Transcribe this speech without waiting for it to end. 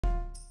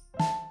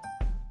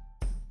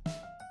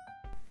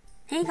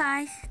Hey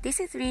guys, this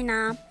is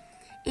Rina.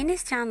 In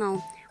this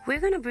channel, we're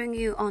gonna bring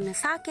you on a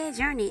sake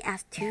journey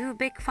as two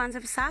big fans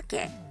of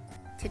sake.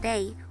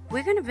 Today,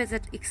 we're gonna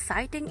visit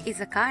exciting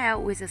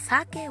izakaya with a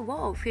sake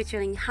wall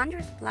featuring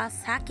 100 plus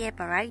sake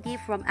variety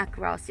from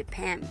across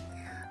Japan.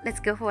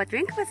 Let's go for a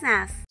drink with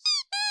us.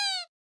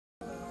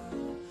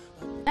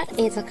 That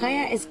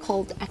izakaya is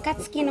called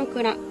AKATSUKI no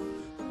Kura.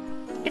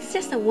 It's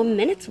just a 1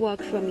 minute's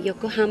walk from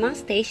Yokohama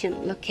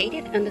Station,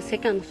 located on the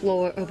second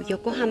floor of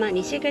Yokohama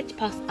Nishiguchi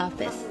Post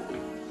Office.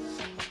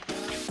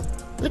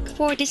 Look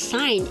for this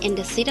sign and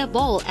the cedar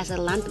bowl as a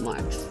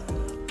landmarks.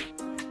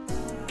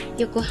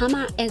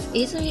 Yokohama is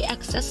easily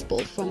accessible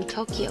from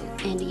Tokyo,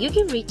 and you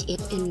can reach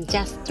it in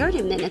just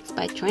 30 minutes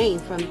by train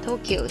from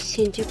Tokyo,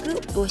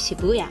 Shinjuku or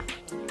Shibuya.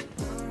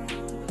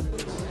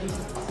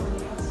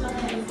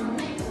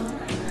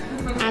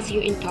 As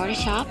you enter the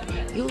shop,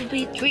 you'll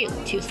be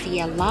thrilled to see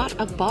a lot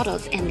of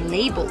bottles and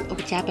labels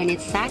of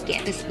Japanese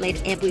sake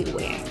displayed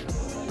everywhere.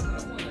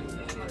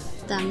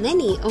 The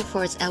menu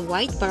offers a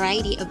wide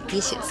variety of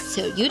dishes,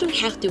 so you don't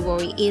have to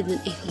worry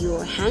even if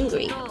you're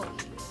hungry.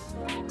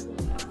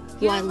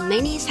 While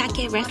many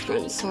sake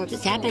restaurants serve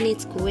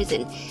Japanese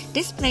cuisine,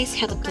 this place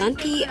has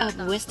plenty of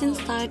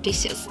Western-style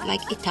dishes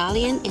like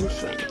Italian and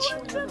French.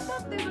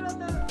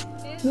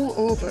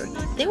 Moreover,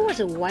 there was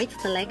a wide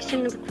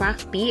selection of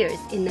craft beers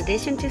in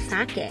addition to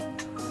sake.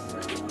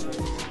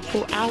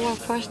 For our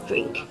first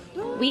drink,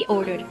 we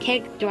ordered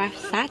Keg Graft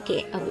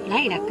sake of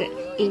Lilac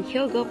in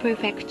Hyogo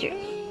Prefecture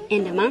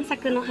and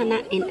Mansaku no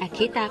Hana in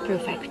Akita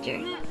Prefecture.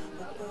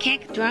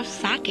 Keg Graft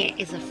sake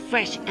is a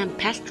fresh and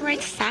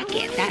pasteurized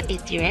sake that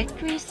is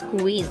directly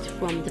squeezed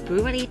from the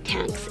brewery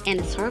tanks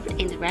and served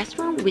in the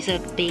restaurant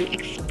without being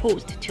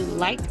exposed to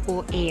light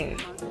or air.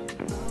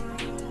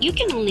 You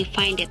can only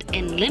find it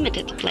in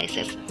limited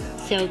places,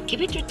 so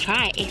give it a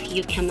try if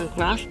you come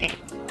across it.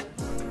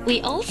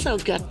 We also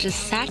got the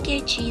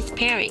sake cheese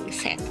pairing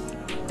set.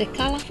 The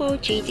colorful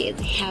cheeses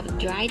have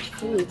dried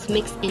fruits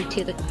mixed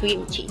into the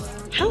cream cheese.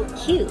 How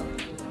cute!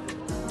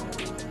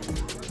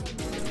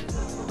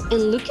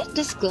 And look at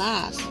this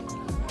glass.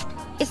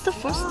 It's the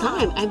first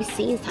time I've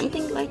seen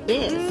something like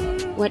this.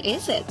 What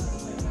is it?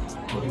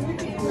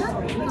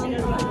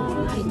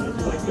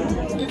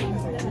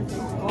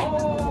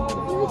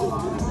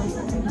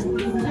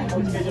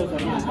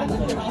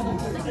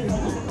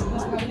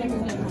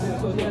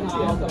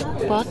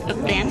 Both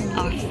of them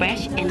are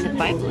fresh and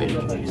vibrant.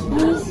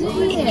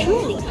 It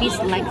truly feels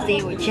like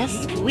they were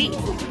just squeezed.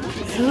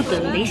 So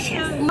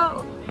delicious.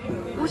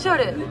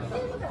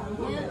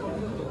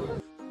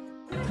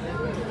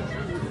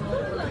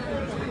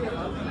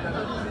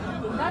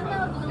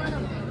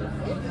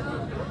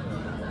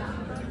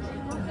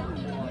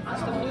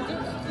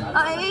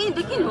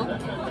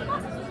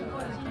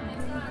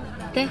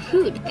 The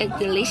food is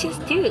delicious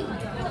too.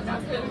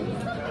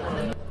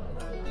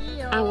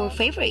 Our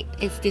favorite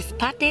is this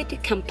pate de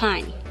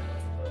campagne.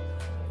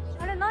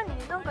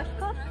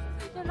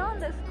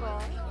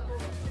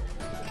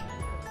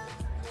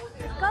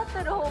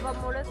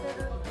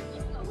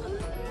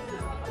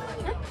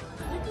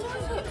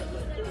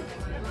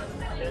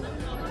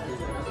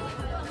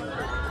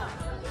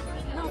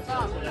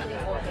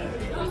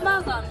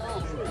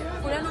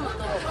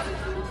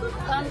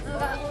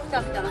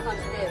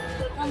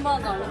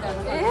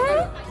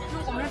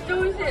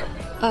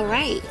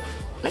 Alright,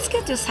 let's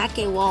get to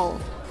sake wall.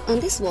 On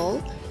this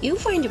wall, you'll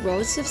find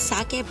rows of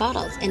sake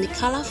bottles and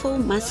colorful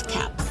mask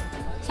caps.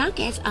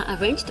 Sakes are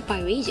arranged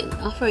by region,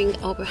 offering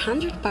over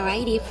 100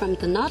 varieties from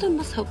the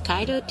northernmost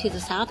Hokkaido to the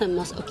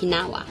southernmost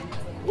Okinawa.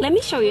 Let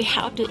me show you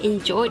how to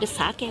enjoy the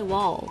sake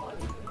wall.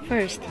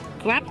 First,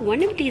 grab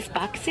one of these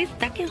boxes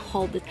that can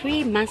hold the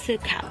 3 masu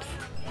cups.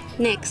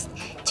 Next,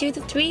 choose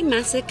the 3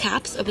 masu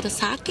cups of the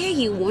sake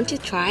you want to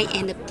try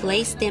and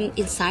place them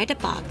inside the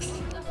box.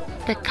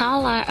 The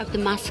color of the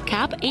masu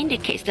cup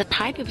indicates the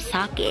type of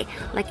sake,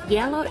 like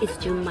yellow is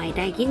Junmai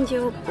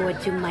Daiginjo or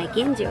Junmai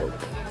Genjo,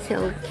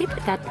 so keep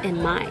that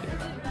in mind.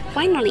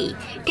 Finally,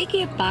 take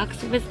your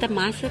box with the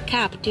masu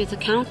cup to the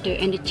counter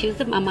and choose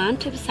the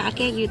amount of sake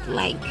you'd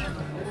like.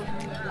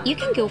 You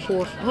can go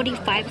for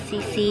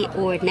 45cc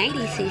or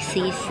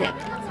 90cc sip.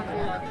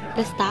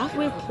 The staff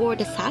will pour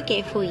the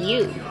sake for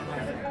you.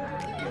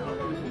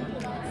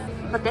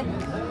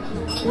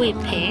 We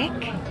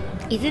pick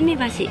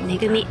Izumibashi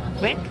Megumi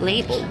Red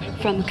Label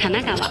from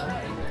Kanagawa.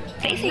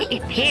 They say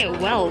it pairs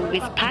well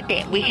with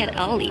pate we had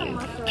earlier.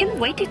 Can't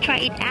wait to try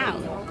it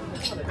out.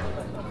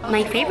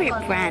 My favorite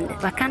brand,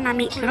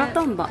 Wakanami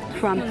Kurotombo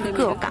from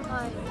Fukuoka.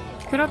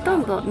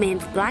 Kurotombo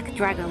means black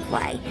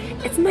dragonfly.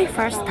 It's my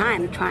first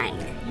time trying.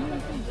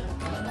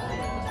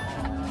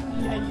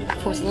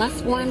 For the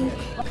last one,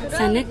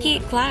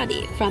 Sanuki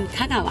Cloudy from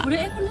Kagawa.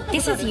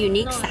 This is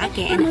unique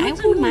sake and I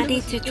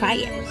wanted to try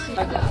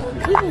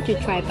it. We want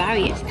to try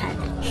various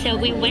types, so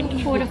we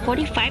went for the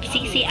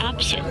 45cc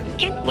option.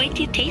 Can't wait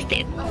to taste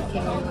it.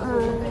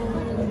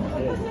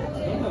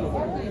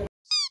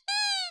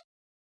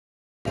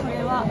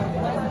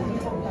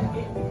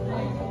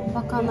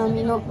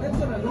 Wakanami no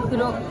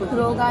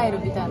kuro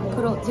gaeru みたいな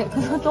黒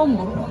トン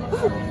ボ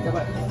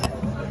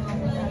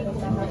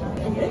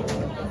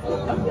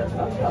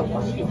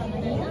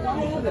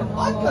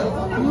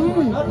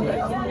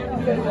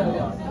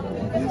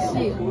美味し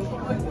い。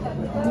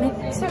め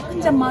ちゃく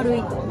ちゃ丸い。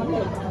飲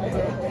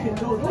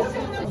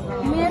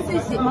みやすい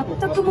し、全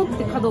くもっ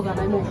て角が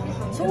ない。もう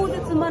超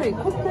絶丸い。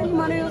こんなに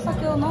丸いお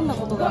酒を飲んだ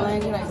ことがない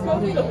ぐらい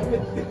丸い。なん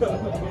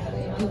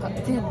か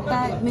絶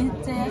対めっ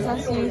ちゃ優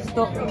しい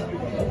人。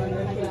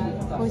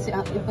美味しい。あ、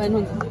いっぱい飲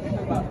んでる。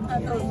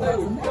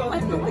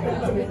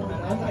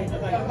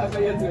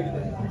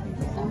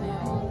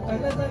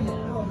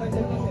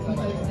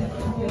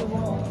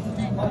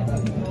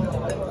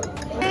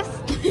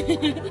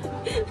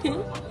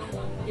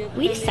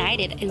We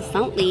decided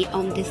instantly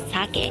on this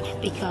sake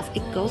because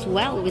it goes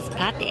well with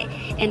pate,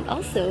 and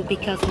also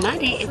because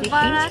mate is a huge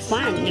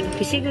fan of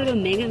Fushiguro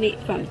Megumi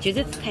from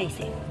Jujutsu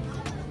Kaisen.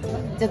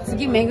 じゃあ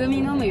次めぐみ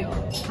飲むよ。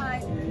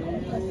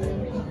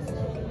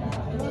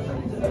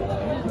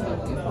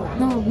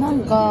な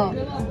んか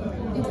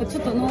やっぱちょ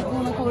っと濃厚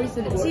な香り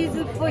する。チー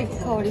ズっぽい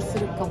香りす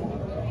るかも。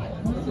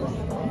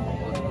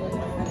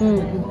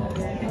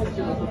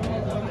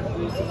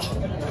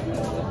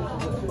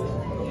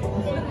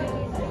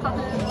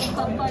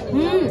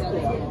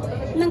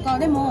なんか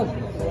でも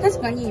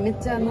確かにめっ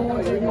ちゃ濃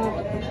厚な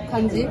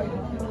感じっ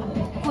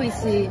ぽい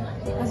し、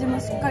味も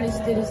しっかり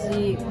してる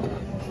し、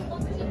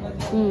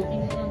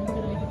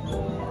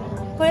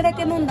これだ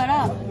け飲んだ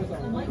ら、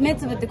目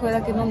つぶってこれ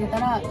だけ飲んでた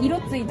ら色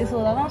ついてそ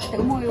うだなって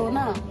思うよう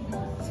な、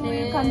そう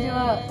いう感じ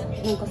は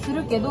なんかす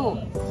るけど、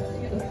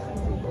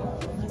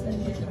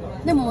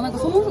でもなんか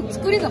その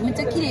作りがめっ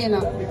ちゃ綺麗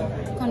な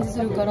感じす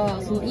るか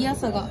ら、その嫌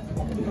さが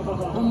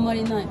あんま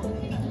りない。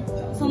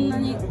そんな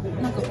に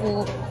なんか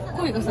こう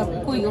濃いお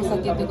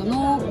酒っていうか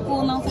濃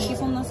厚なお酒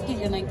そんな好き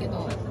じゃないけ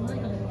ど、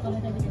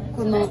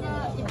この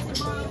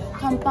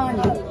カンパー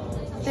ニュ、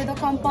ポテト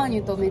カンパー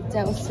ニュとめっち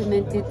ゃおすすめ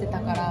って言ってた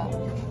から。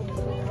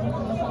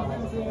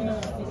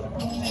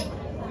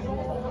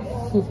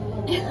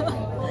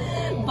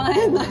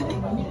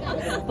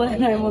映え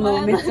ないもの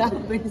をめっちゃア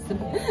ップにする。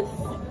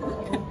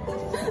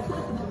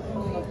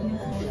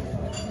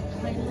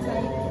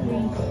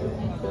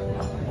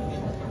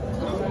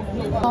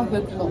パーフ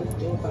ェクト。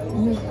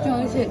めっちゃ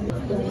美味しい。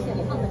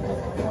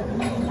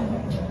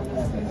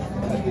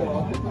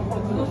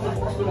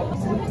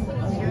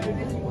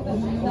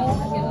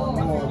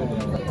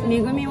め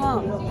ぐみ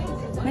は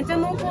めっちゃ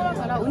濃厚だ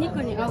からお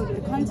肉に合うっ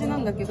て感じな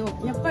んだけど、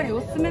やっぱりお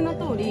すすめの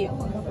通りロ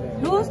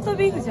ースト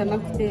ビーフじゃな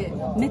くて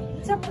めっ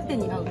ちゃパテ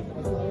に合う。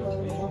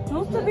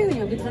ローストビーフ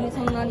には別に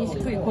そんなにし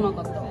っくりこな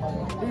かった。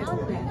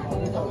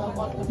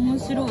面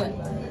白い。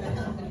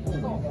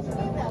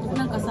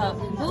なんかさ、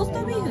ロース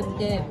トビーフっ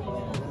て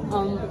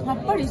さ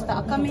っぱりした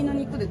赤身の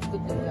肉で作っ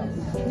てるじゃ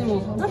ん。で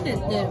もパテっ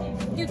て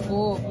結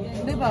構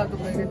レバーと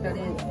か入れたり、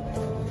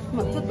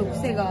ちょっと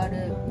癖があ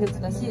るやつ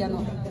だし、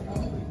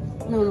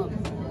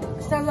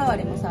舌触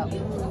りもさ、こ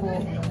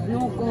う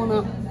濃厚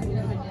な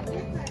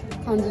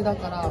感じだ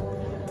から、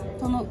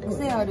その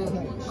癖ある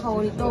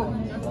香りと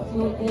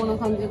濃厚な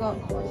感じが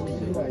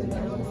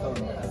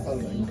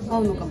合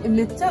うのかも。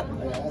めっちゃ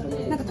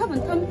なんか多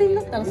分単品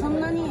だったらそん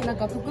なになん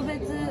か特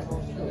別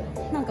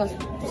なんか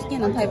好き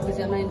なタイプ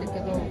じゃないんだけ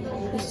ど、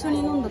一緒に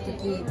飲んだ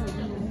時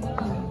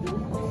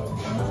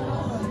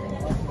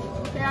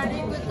ペア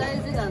リング大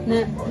事だ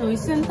ね。でも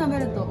一緒に食べ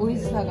ると美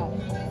味しさが。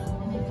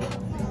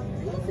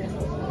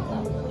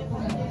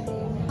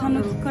た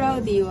ぬきクラ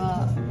ウディ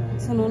は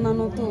その名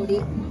の通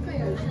り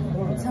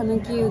さぬ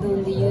きうど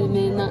んで有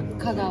名な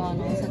香川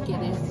のお酒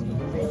です。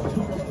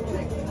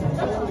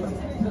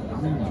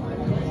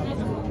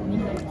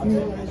め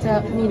っち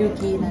ゃミル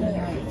キーな匂い。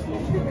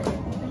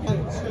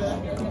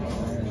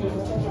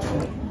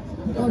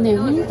もうね、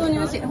本当に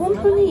美味しい。本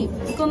当に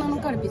大人の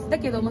カルピスだ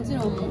けど、もち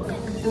ろんなんか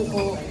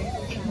こ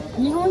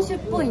う日本酒っ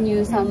ぽい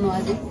乳酸の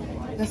味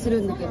がす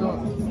るんだけど、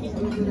も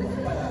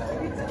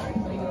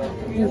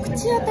う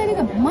口当たり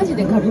がマジ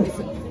でカルピ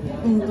ス。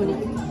本当に。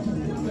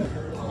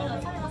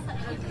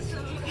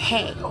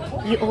Hey,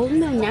 you all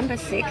know number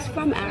 6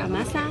 from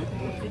Aramasa?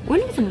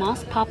 One of the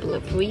most popular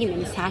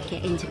premium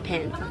sake in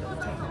Japan.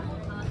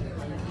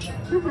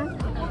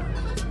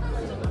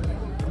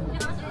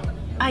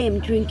 I am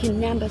drinking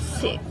number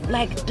 6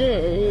 like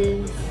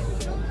this.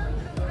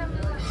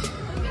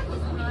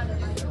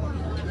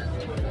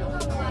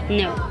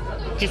 No,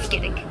 just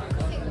kidding.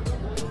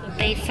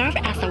 They serve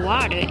as a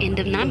water in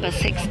the number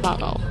 6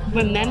 bottle.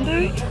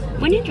 Remember,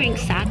 when you drink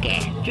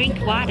sake, drink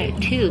water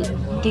too.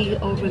 Do you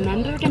all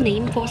remember the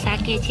name for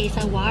sake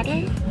chaser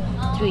water?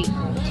 3,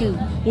 2,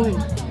 1.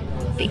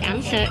 The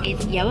answer is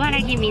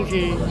yawaragi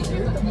mizu.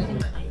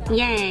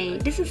 Yay,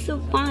 this is so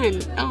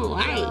fun.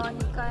 Alright,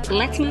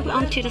 let's move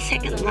on to the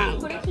second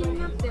round.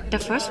 The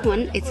first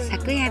one is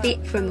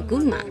sakuyabe from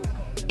Gunma.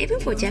 Even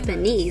for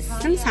Japanese,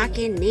 some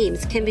sake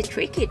names can be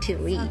tricky to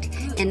read,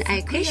 and I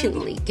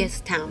occasionally get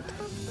stumped.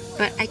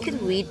 But I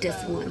could read this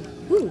one.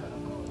 Woo.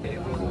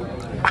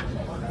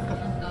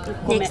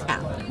 Next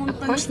up, a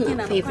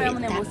personal favorite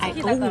that I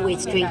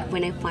always drink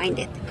when I find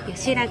it.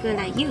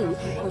 Yoshiragura Yu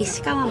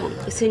Ishikawamon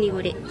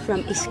Usunigori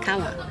from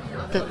Ishikawa.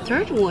 The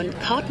third one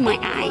caught my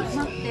eyes,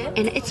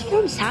 and it's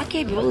from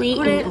sake brewery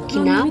in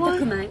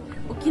Okinawa.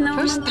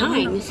 First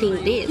time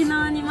seeing this.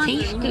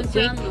 Seifuku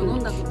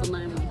grapefruit.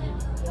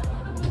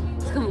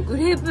 しかもグ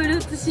レープフルー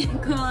ツシェイ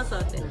クワーサ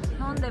ーって飲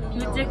んで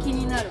みよう。めっちゃ気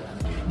になる。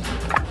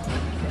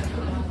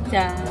じ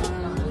ゃーん。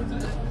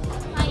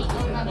はい、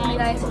お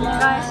願いします。お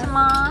願いし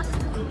ます。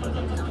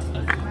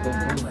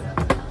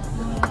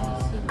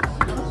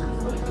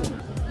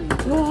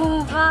う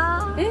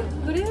わ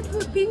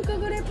ー、ピンク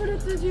グレープフルー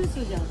ツジュー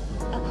スじゃん。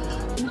あ、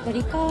なんか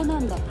リカーな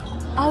んだ。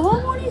泡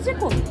盛仕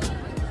込み。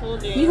そう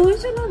です。日本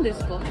酒なんで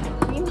すか？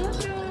日本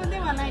酒で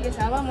はないで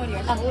す。泡盛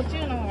は焼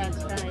酎の方が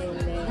近いん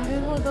で。な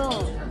るほど。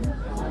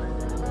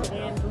グ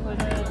レープフル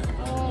ーツ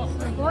と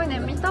すごいね、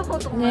見たこ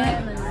とな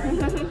いの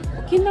に。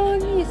沖縄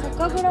に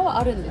酒蔵は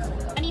あるんですか？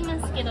ありま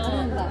すけど、で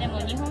も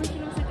日本酒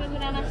の酒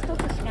蔵は一つ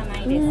しかな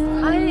いです。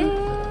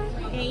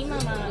で、今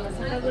は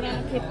酒蔵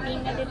の欠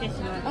品が出てし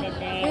まって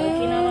て、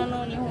沖縄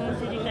の日本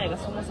酒自体が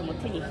そもそも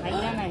手に入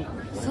らない。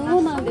そ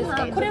うなんです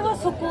か。これは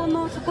そこ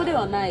で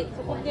はない。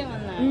そこでは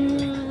ない。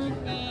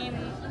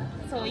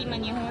そう、今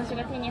日本酒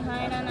が手に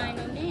入らない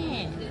の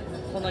で、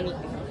このリ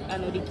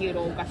キュー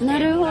ルを置かせても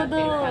らって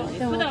る感じで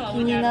す。普段は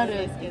置いてあるん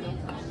ですけど。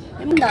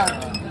なんだ。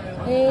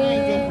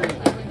へえ。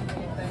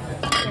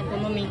こ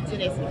の3つ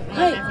です。お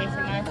待たせしま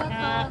し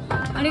た。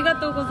ありが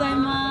とうござい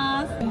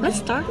ます。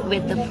Let's start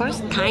with the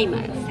first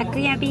timer,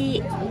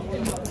 Sakuyabi.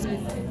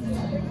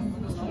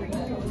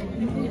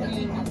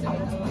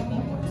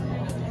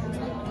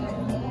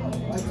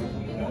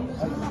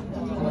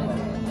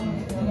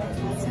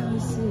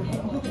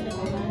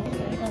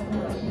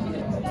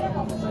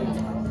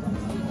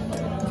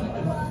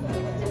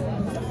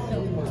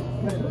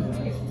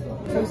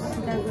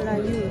 Yoshiragura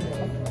Yu。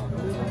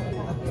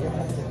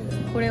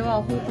これ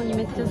は本当に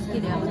めっちゃ好き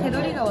で、手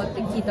取川っ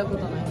て聞いたこ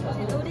とない。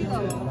手取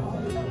川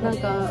なん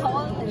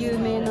か有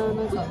名な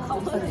なんか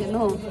お酒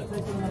の、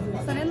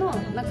それの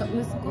なんか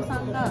息子さ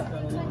んが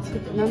作っ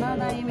て7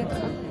代目か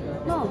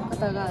なの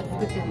方が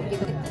作ってるんだけ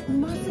ど、う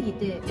ますぎ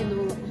て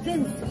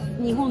全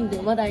日本で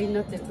話題に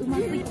なってる。うま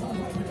すぎて。で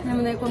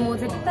もね、これもう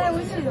絶対美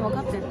味しいの分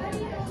かってる。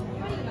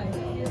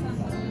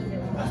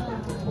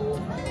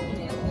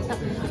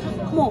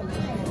もう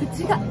う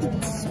ちが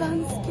一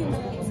番好きな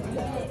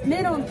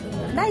メロン、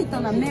ライト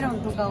なメロ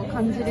ンとかを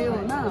感じるよ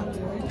うな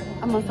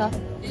甘さ、フ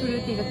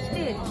ルーティーが来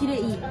てキレ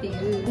いいって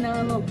いう。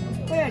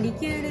これはリ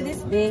キュールで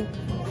すね。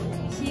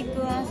シーク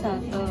ワーサ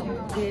ーと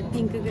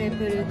ピンクグレープ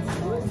フルーツ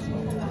の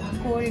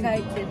氷が入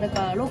って、だ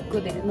からロッ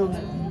クで飲む。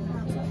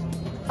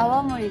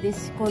泡盛で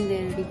仕込んで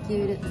るリキ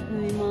ュール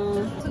飲みま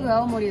す。すぐ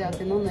泡盛だっ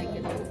て飲んない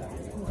けど、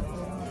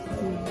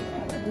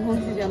日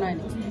本酒じゃない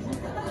の。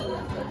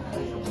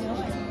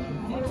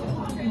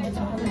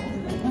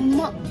う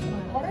まっ。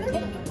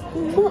う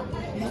まっ。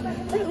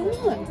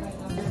うま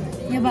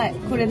い。やばい。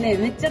これね、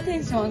めっちゃテ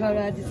ンション上が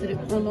る味する。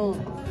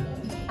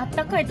あっ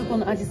たかいとこ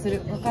の味す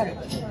る。わかる？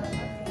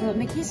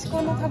メキシ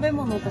コの食べ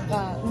物と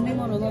か飲み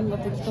物飲んだ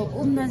時と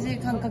同じ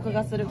感覚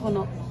がする。こ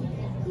の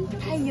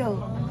太陽。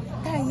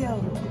こ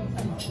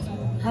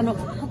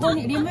こ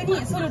にリム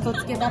にソルト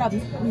つけたら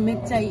め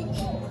っちゃいい。こ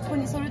こ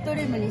にソルト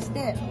リムにし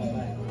て、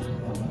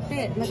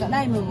でなんか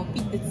ライムも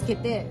ピッてつけ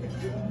て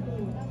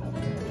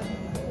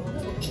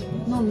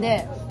飲ん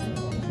で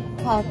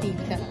パーティー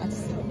みたいな味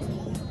する。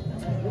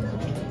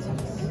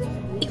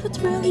It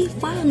was really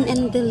fun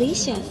and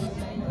delicious.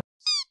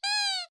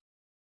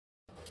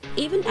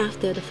 Even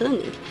after the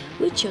filming,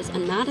 we chose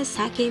another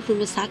sake from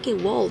the sake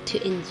wall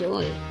to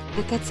enjoy.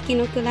 Akatsuki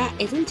no Kura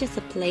isn't just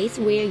a place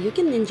where you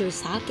can enjoy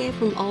sake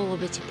from all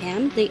over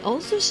Japan. They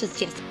also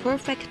suggest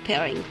perfect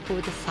pairing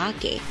for the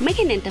sake,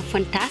 making it a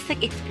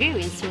fantastic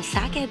experience for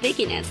sake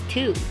beginners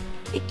too.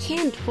 I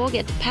can't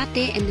forget the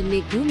pate and the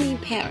megumi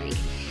pairing.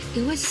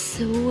 It was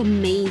so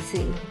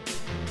amazing.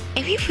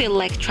 If you feel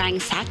like trying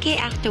sake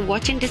after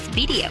watching this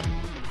video,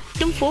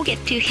 don't forget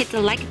to hit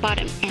the like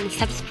button and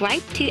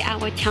subscribe to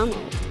our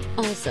channel.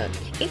 Also,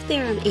 if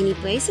there are any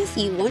places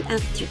you want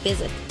us to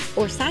visit,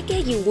 or sake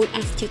you want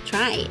us to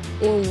try,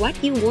 or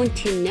what you want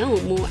to know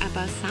more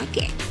about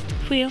sake,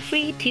 feel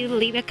free to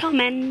leave a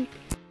comment.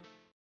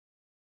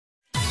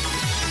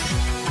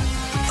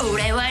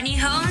 俺は日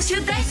本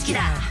酒大好き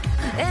だ。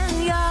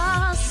円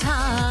安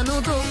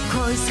のどっ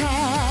こいせ。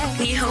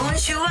日本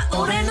酒は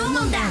俺の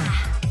もんだ。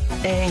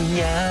円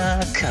や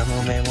カ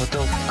モメも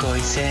どっこい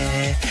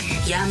せ。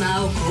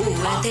山を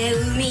越えて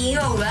海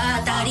を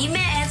渡り目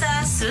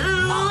指す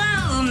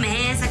は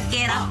梅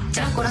酒だ。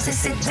じゃんこらせっ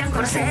せじゃんこ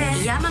らせ。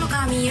山の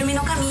神海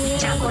の神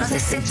じゃんこらせっ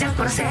せじゃん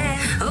こらせ。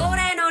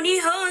俺の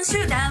日本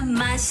酒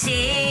魂。